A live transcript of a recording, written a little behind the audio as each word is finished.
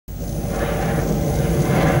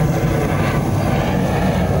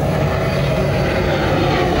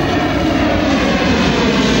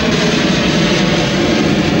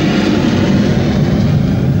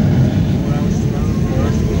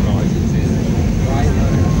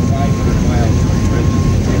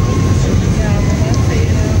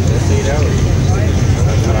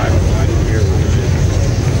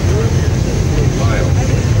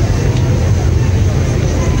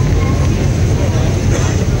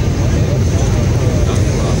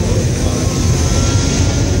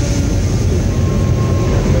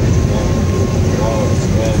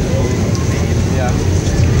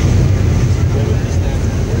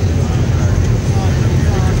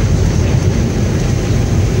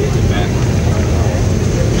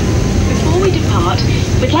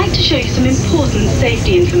important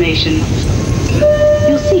safety information.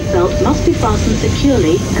 Your seatbelt must be fastened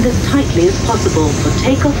securely and as tightly as possible for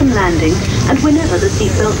takeoff and landing and whenever the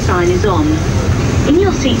seatbelt sign is on. In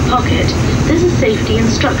your seat pocket, there's a safety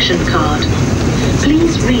instruction card.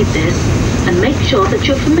 Please read this and make sure that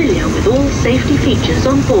you're familiar with all safety features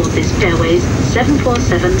on board this Airways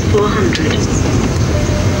 747-400.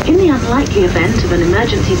 In the unlikely event of an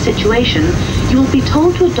emergency situation, you will be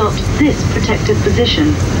told to adopt this protective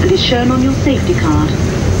position and is shown on your safety card.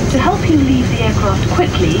 To help you leave the aircraft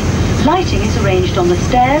quickly, lighting is arranged on the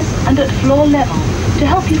stairs and at floor level to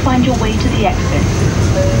help you find your way to the exit.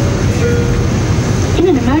 In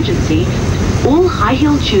an emergency, all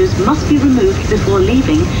high-heeled shoes must be removed before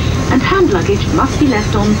leaving and hand luggage must be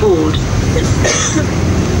left on board.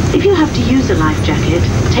 If you have to use a life jacket,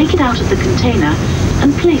 take it out of the container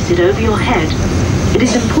and place it over your head. It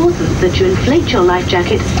is important that you inflate your life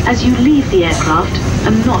jacket as you leave the aircraft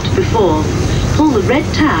and not before. Pull the red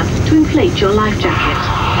tab to inflate your life jacket.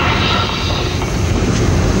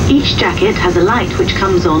 Each jacket has a light which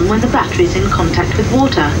comes on when the battery is in contact with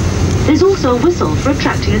water. There's also a whistle for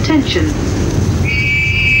attracting attention.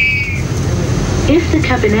 If the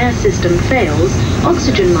cabin air system fails,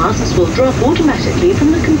 oxygen masks will drop automatically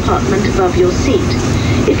from the compartment above your seat.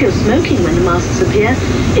 If you're smoking when the masks appear,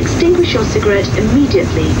 extinguish your cigarette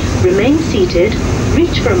immediately. Remain seated,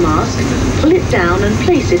 reach for a mask, pull it down and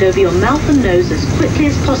place it over your mouth and nose as quickly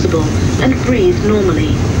as possible and breathe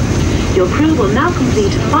normally. Your crew will now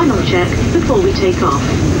complete a final check before we take off.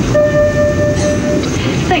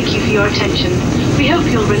 Thank you for your attention. We hope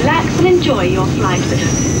you'll relax and enjoy your flight with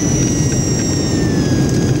us.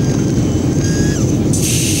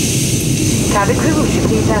 Cabin crew, will you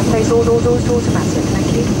please place all doors to automatic?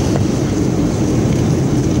 Thank you.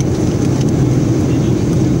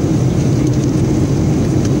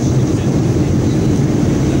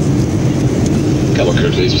 Cabin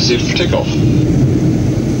crew, please proceed for takeoff.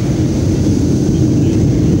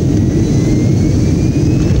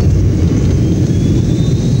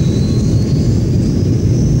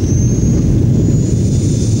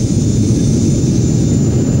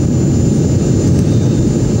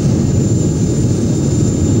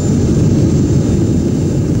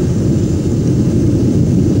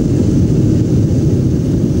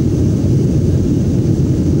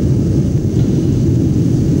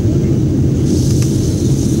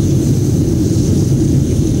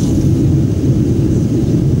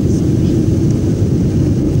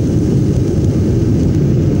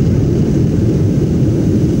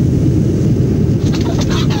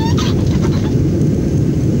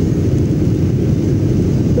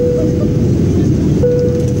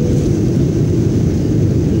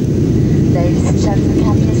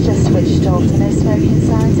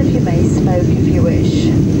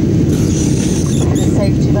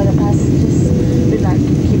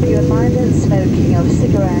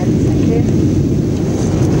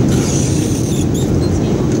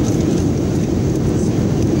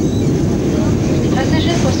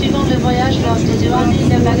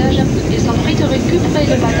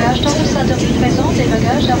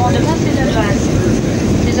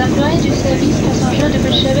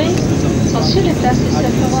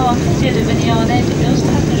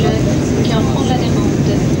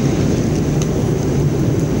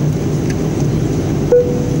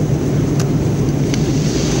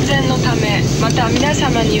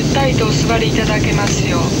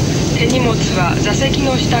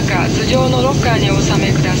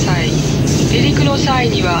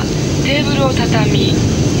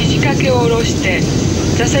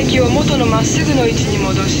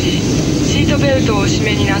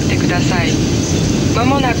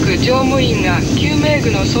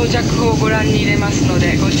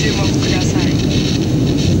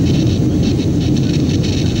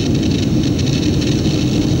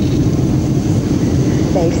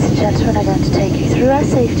 Ladies and gentlemen, I'm going to take you through our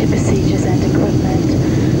safety procedures and equipment.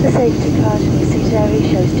 The safety card in your seat area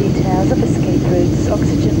shows details of escape routes,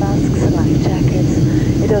 oxygen masks and life jackets.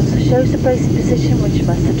 It also shows the bracing position which you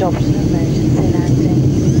must adopt in emergency landing.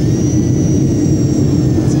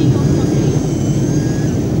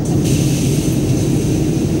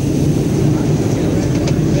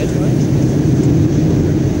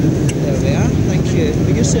 There we are, thank you.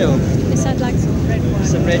 For yourself? Yes, I'd like some red wine.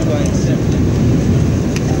 Some red wines.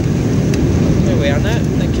 There we are now,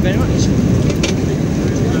 thank you very much.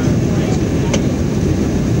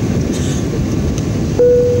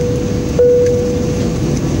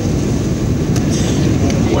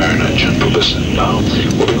 We're in a gentle descent now.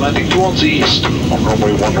 We'll be landing towards the east on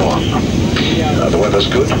runway 11. The weather's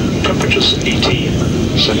good, temperature's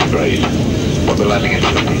 18 centigrade. We'll be landing in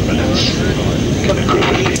 15 minutes. Cabin crew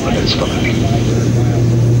 15 minutes for landing.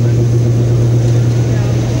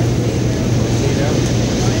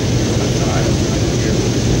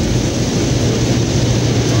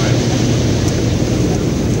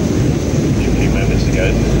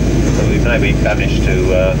 But we've now been banished to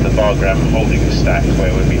the Vargram holding stack,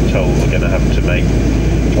 where we've been told we're going to have to make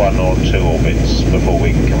 1 or 2 orbits before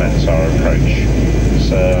we can commence our approach.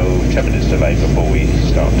 So 10 minutes delay before we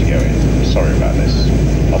start to go in. Sorry about this.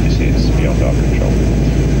 Obviously it's beyond our control.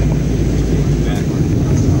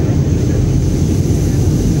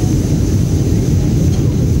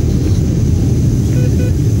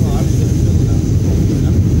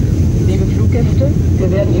 Liebe Fluggäste,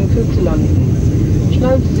 wir werden in Kürze landen.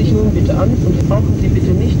 Schnallen Sie sich nun bitte an und rauchen Sie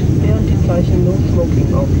bitte nicht, während die Zeichen No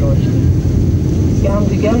Smoking aufleuchten. Wir haben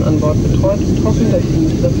Sie gern an Bord betreut und hoffen, dass Ihnen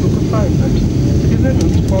dieser Flug gefallen hat. Wir würden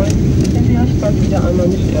uns freuen, wenn Sie recht bald wieder einmal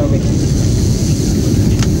mit erwecken.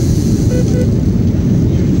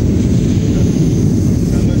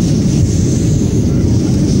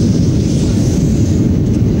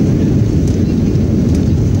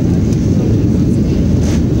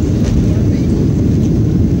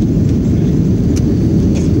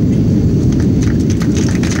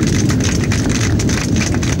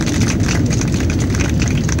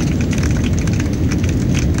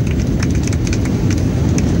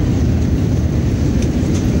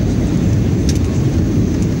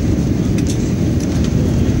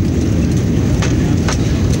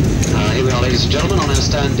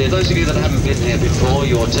 Those of you that haven't been here before,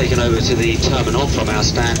 you're taken over to the terminal from our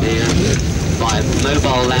stand here by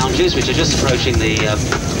mobile lounges, which are just approaching the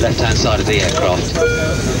left-hand side of the aircraft.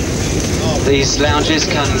 These lounges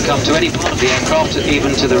can come to any part of the aircraft,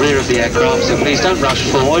 even to the rear of the aircraft, so please don't rush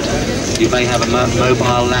forward. You may have a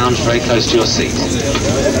mobile lounge very close to your seat.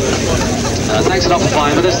 Thanks a lot for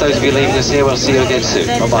flying with us. Those of you leaving us here, we'll see you again soon.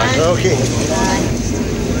 Bye-bye. Okay.